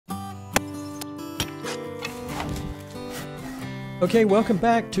Okay, welcome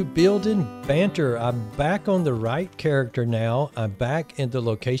back to Building Banter. I'm back on the right character now. I'm back in the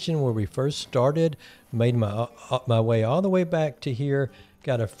location where we first started. Made my way all the way back to here.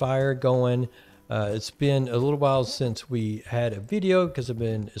 Got a fire going. It's been a little while since we had a video because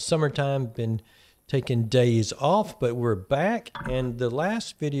it's summertime. Been taking days off, but we're back. And the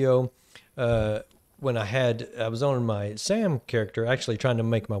last video, when I was on my Sam character, actually trying to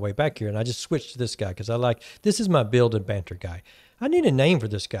make my way back here, and I just switched to this guy because this is my Build and Banter guy. I need a name for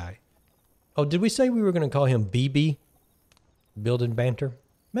this guy. Oh, did we say we were going to call him BB? Build and Banter?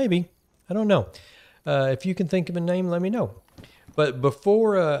 Maybe. I don't know. If you can think of a name, let me know. But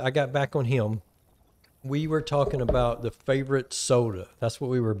before I got back on him, we were talking about the favorite soda. That's what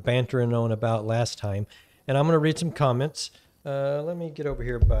we were bantering on about last time. And I'm going to read some comments. Let me get over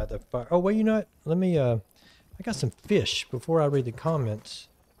here by the fire. Oh, wait, you know what? Let me, I got some fish before I read the comments.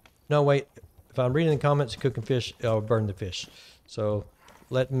 No, wait. If I'm reading the comments, cooking fish, I'll burn the fish. So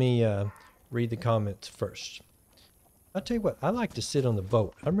let me read the comments first. I'll tell you what, I like to sit on the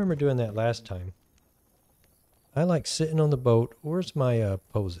boat. I remember doing that last time. I like sitting on the boat. Where's my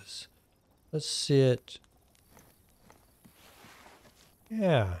poses? Let's sit.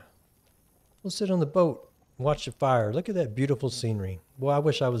 Yeah. We'll sit on the boat. Watch the fire. Look at that beautiful scenery. Boy, I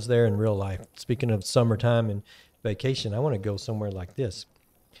wish I was there in real life. Speaking of summertime and vacation, I want to go somewhere like this.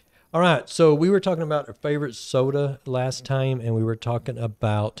 All right, so we were talking about our favorite soda last time, and we were talking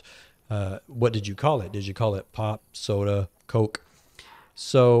about what did you call it? Did you call it pop, soda, Coke?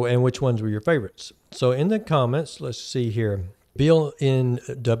 So, and which ones were your favorites? So in the comments, let's see here. Bill in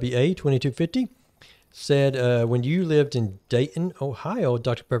WA 2250 said, when you lived in Dayton, Ohio,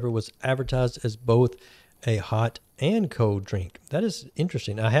 Dr. Pepper was advertised as both a hot and cold drink. That is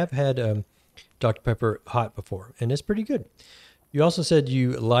interesting. I have had Dr. Pepper hot before, and it's pretty good. You also said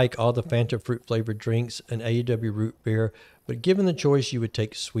you like all the Fanta fruit flavored drinks and AEW root beer, but given the choice, you would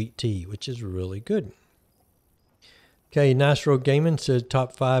take sweet tea, which is really good. Okay, Nastro Gaming said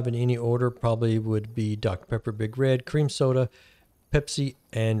top 5 in any order probably would be Dr. Pepper Big Red, cream soda, Pepsi,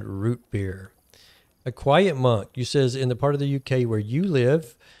 and root beer. A Quiet Monk, you says in the part of the UK where you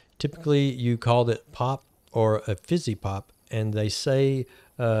live, typically you called it pop or a fizzy pop, and they say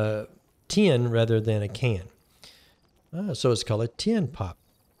tin rather than a can. So it's called a tin pop.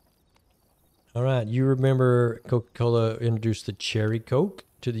 All right, you remember Coca-Cola introduced the Cherry Coke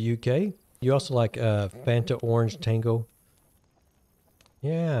to the UK? You also like Fanta Orange Tango?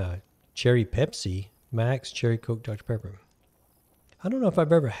 Yeah, Cherry Pepsi, Max, Cherry Coke, Dr. Pepper. I don't know if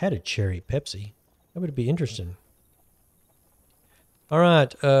I've ever had a Cherry Pepsi. That would be interesting. All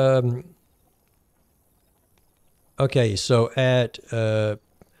right. Okay, so at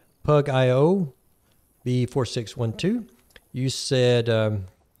Pug.io, B4612, you said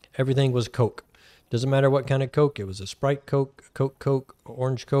everything was Coke. Doesn't matter what kind of Coke. It was a Sprite Coke, Coke,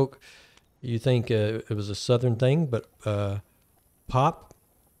 Orange Coke. You think it was a Southern thing, but pop,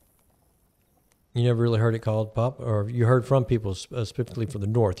 you never really heard it called pop? Or you heard from people specifically from the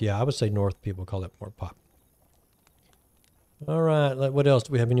North. Yeah, I would say North people call it more pop. All right, what else?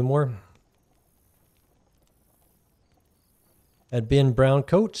 Do we have any more? At Ben Brown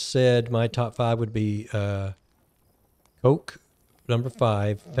Coach said my top 5 would be Coke, number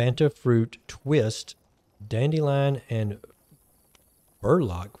 5, Fanta Fruit, Twist, Dandelion, and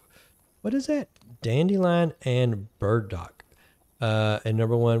Burdock. What is that? Dandelion and Burdock. And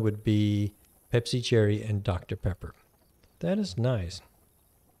number 1 would be Pepsi Cherry and Dr. Pepper. That is nice.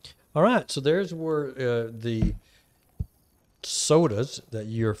 All right, so there's where the sodas,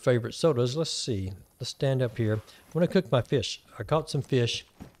 your favorite sodas. Let's see. Let's stand up here. I'm going to cook my fish. I caught some fish.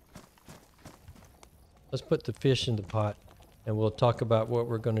 Let's put the fish in the pot, and we'll talk about what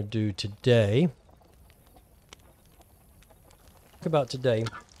we're going to do today. Talk about today.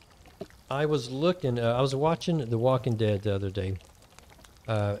 I was watching The Walking Dead the other day,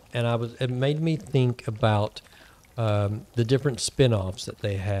 and it made me think about the different spin-offs that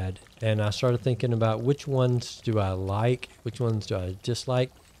they had, and I started thinking about which ones do I like, which ones do I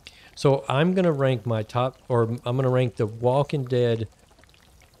dislike. So I'm going to rank my top, or I'm going to rank the Walking Dead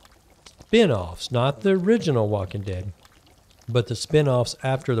spin-offs, not the original Walking Dead, but the spin-offs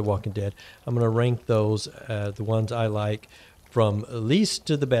after the Walking Dead. I'm going to rank those, the ones I like from least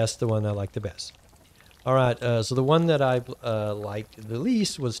to the best, the one I like the best. All right, so the one that I liked the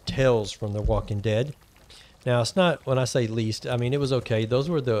least was Tales from the Walking Dead. Now, it's not, when I say least, I mean, it was okay. Those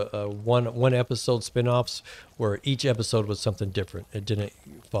were the one episode spin-offs where each episode was something different. It didn't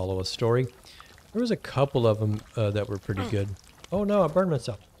follow a story. There was a couple of them that were pretty good. Oh, no, I burned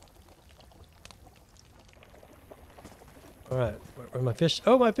myself. All right, where's my fish?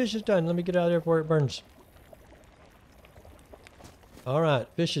 Oh, my fish is done. Let me get out of there before it burns. All right,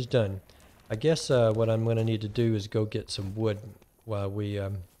 fish is done. I guess what I'm going to need to do is go get some wood while we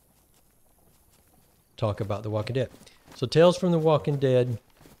talk about The Walking Dead. So Tales from The Walking Dead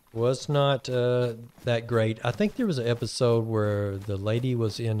was not that great. I think there was an episode where the lady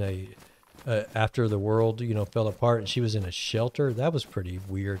was in a after the world, you know, fell apart and she was in a shelter. That was pretty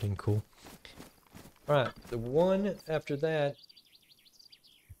weird and cool. All right, the one after that,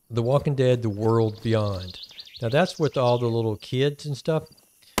 The Walking Dead, The World Beyond. Now that's with all the little kids and stuff.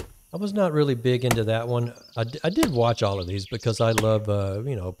 I was not really big into that one. I did watch all of these because I love,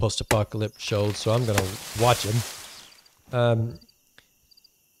 you know, post-apocalyptic shows, so I'm going to watch them.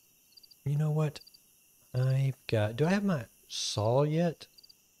 You know what? I've got... Do I have my saw yet?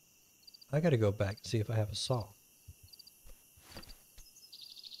 I got to go back and see if I have a saw.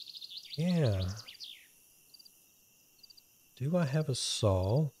 Yeah. Do I have a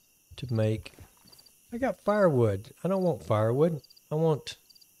saw to make... I got firewood. I don't want firewood.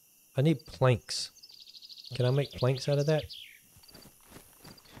 I need planks. Can I make planks out of that?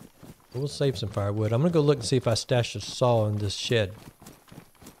 We'll save some firewood. I'm going to go look and see if I stashed a saw in this shed.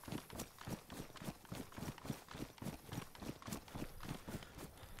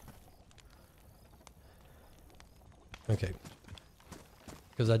 Okay.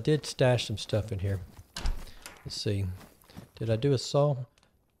 Because I did stash some stuff in here. Let's see. Did I do a saw?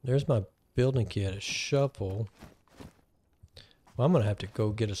 There's my building kit, a shovel. Well, I'm going to have to go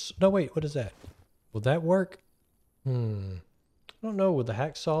get a... No, wait, what is that? Will that work? I don't know. Will the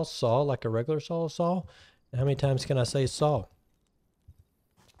hacksaw saw like a regular saw? How many times can I say saw?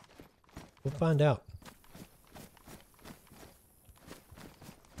 We'll find out.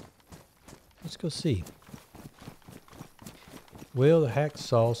 Let's go see. Will the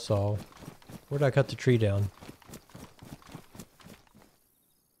hacksaw saw... Where'd I cut the tree down?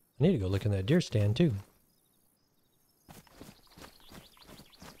 I need to go look in that deer stand too.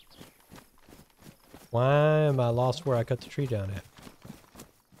 Why am I lost where I cut the tree down at?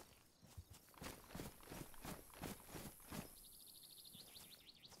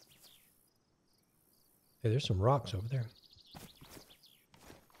 Hey, there's some rocks over there.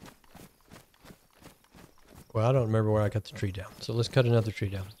 Well, I don't remember where I cut the tree down. So let's cut another tree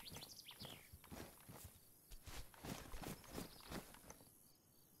down.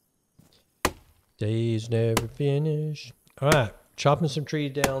 Days never finish. All right, chopping some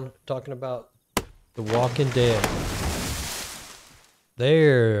trees down, talking about The Walking Dead.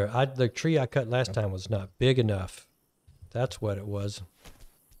 There, the tree I cut last time was not big enough. That's what it was.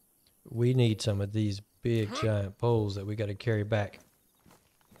 We need some of these big giant poles that we got to carry back.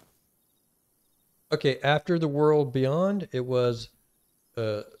 Okay, after The World Beyond, it was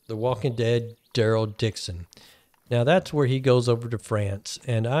The Walking Dead, Daryl Dixon. Now that's where he goes over to France,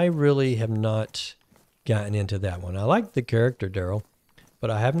 and I really have not gotten into that one. I like the character Daryl, but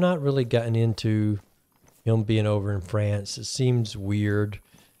I have not really gotten into him being over in France. It seems weird.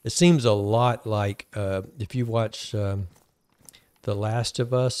 It seems a lot like if you watch The Last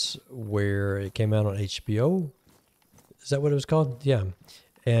of Us, where it came out on HBO. Is that what it was called? Yeah.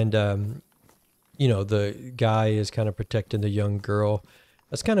 And, you know, the guy is kind of protecting the young girl.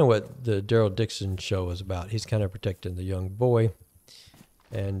 That's kind of what the Daryl Dixon show is about. He's kind of protecting the young boy.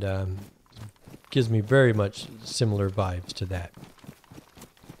 And gives me very much similar vibes to that.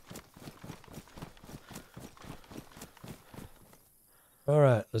 All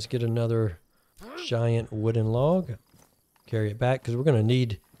right, let's get another giant wooden log. Carry it back because we're going to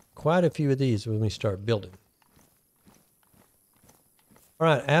need quite a few of these when we start building. All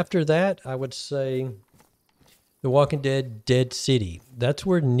right, after that, I would say The Walking Dead, Dead City. That's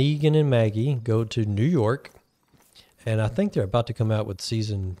where Negan and Maggie go to New York. And I think they're about to come out with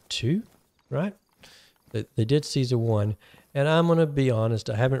season 2, right? They did season 1. And I'm going to be honest,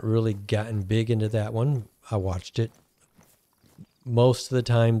 I haven't really gotten big into that one. I watched it. Most of the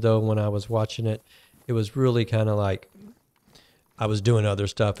time, though, when I was watching it, it was really kind of like I was doing other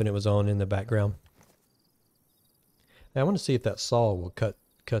stuff and it was on in the background. Now, I want to see if that saw will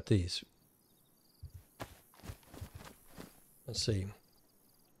cut these. Let's see.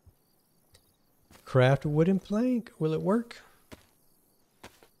 Craft a wooden plank. Will it work?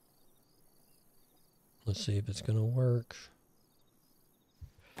 Let's see if it's going to work.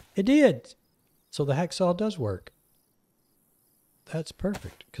 It did. So the hacksaw does work. That's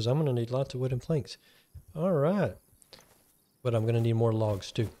perfect because I'm going to need lots of wooden planks. All right. But I'm going to need more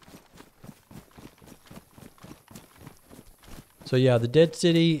logs too. So yeah, the Dead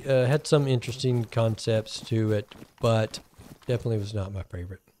City had some interesting concepts to it, but definitely was not my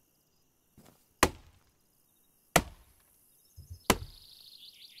favorite.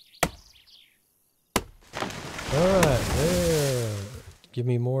 All right, there. Give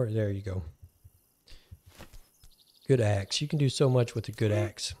me more. There you go. Good axe. You can do so much with a good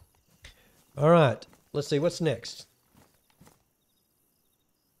axe. All right. Let's see. What's next?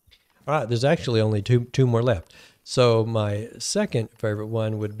 All right. There's actually only two more left. So my second favorite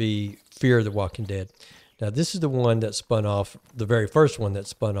one would be Fear the Walking Dead. Now, this is the one that spun off, the very first one that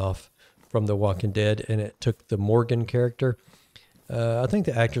spun off from The Walking Dead, and it took the Morgan character. I think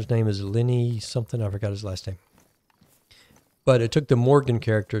the actor's name is Lenny something. I forgot his last name. But it took the Morgan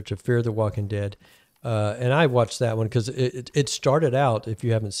character to Fear the Walking Dead. And I watched that one because it started out, if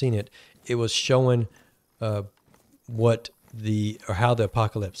you haven't seen it, it was showing how the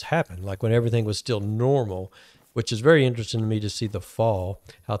apocalypse happened, like when everything was still normal, which is very interesting to me to see the fall,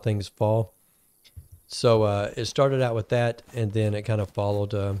 how things fall. So it started out with that, and then it kind of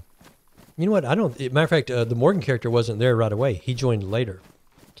followed. You know what? Matter of fact, the Morgan character wasn't there right away. He joined later.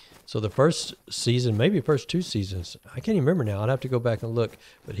 So the first season, maybe the first 2 seasons, I can't even remember now. I'd have to go back and look.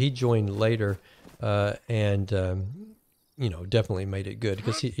 But he joined later, and definitely made it good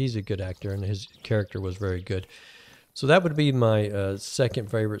because he's a good actor and his character was very good. So that would be my second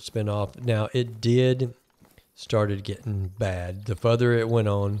favorite spinoff. Now it started getting bad. The further it went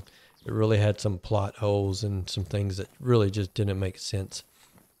on, it really had some plot holes and some things that really just didn't make sense.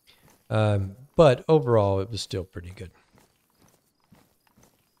 But overall, it was still pretty good.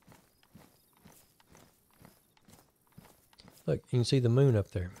 Look, you can see the moon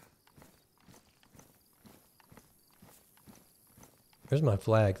up there. There's my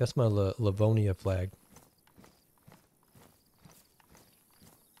flag. That's my Livonia flag.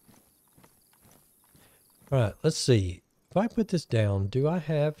 All right, let's see. If I put this down, do I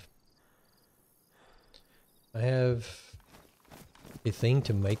have a thing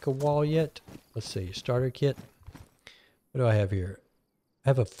to make a wall yet? Let's see, starter kit. What do I have here? I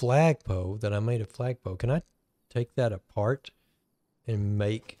have a flagpole that I made a flagpole. Can I take that apart and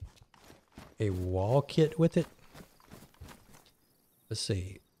make a wall kit with it? Let's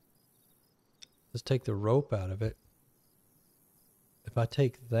see. Let's take the rope out of it. If I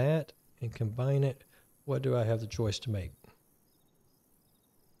take that and combine it, what do I have the choice to make?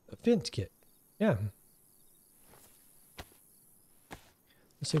 A fence kit. Yeah.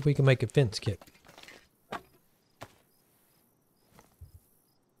 Let's see if we can make a fence kit.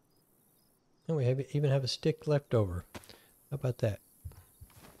 And we even have a stick left over. How about that?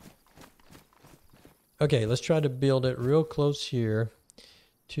 Okay, let's try to build it real close here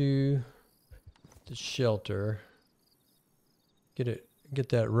to the shelter. Get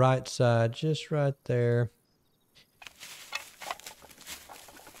that right side just right there.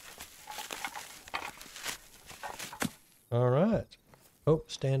 All right. Oh,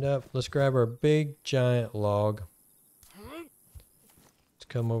 stand up. Let's grab our big giant log. Let's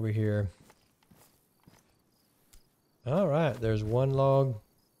come over here. All right, there's one log.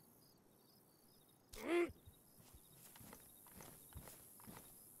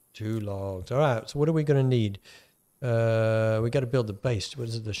 Two logs. All right, so what are we going to need? We got to build the base. What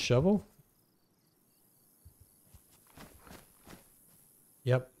is it, the shovel?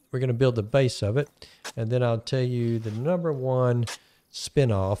 Yep, we're going to build the base of it. And then I'll tell you the number one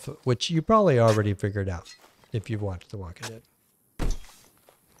spin-off, which you probably already figured out if you've watched The Walking Dead.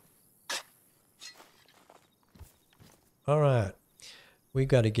 All right, we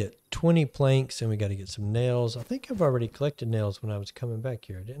got to get 20 planks and we got to get some nails. I think I've already collected nails when I was coming back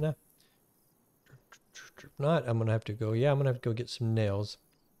here, didn't I? If not, I'm going to have to go, I'm going to have to go get some nails.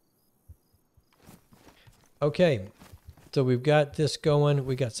 Okay, so we've got this going.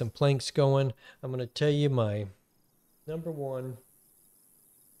 We got some planks going. I'm going to tell you my number one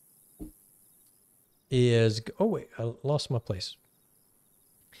is, oh wait, I lost my place.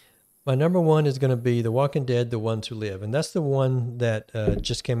 My number one is going to be The Walking Dead, The Ones Who Live. And that's the one that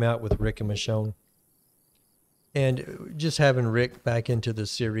just came out with Rick and Michonne. And just having Rick back into the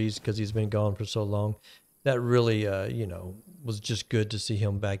series because he's been gone for so long, that really, was just good to see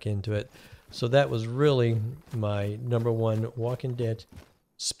him back into it. So that was really my number one Walking Dead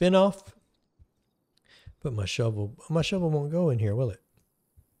spinoff. But my shovel won't go in here, will it?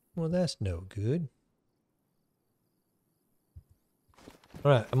 Well, that's no good.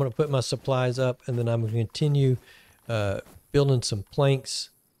 All right, I'm going to put my supplies up, and then I'm going to continue building some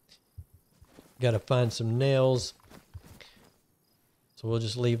planks. Got to find some nails. So we'll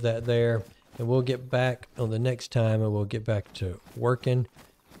just leave that there, and we'll get back on the next time, and we'll get back to working.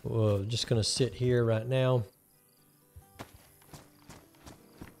 We're just going to sit here right now.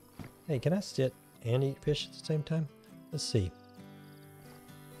 Hey, can I sit and eat fish at the same time? Let's see.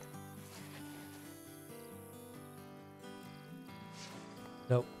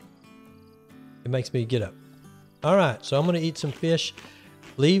 Nope. It makes me get up. All right, so I'm going to eat some fish,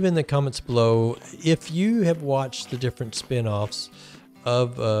 Leave in the comments below if you have watched the different spin-offs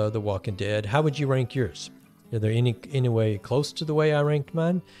of The Walking Dead. How would you rank yours? Are there any way close to the way I ranked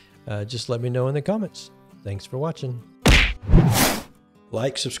mine? Just let me know in the comments. Thanks for watching.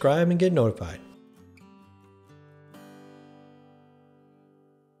 Like, subscribe, and get notified.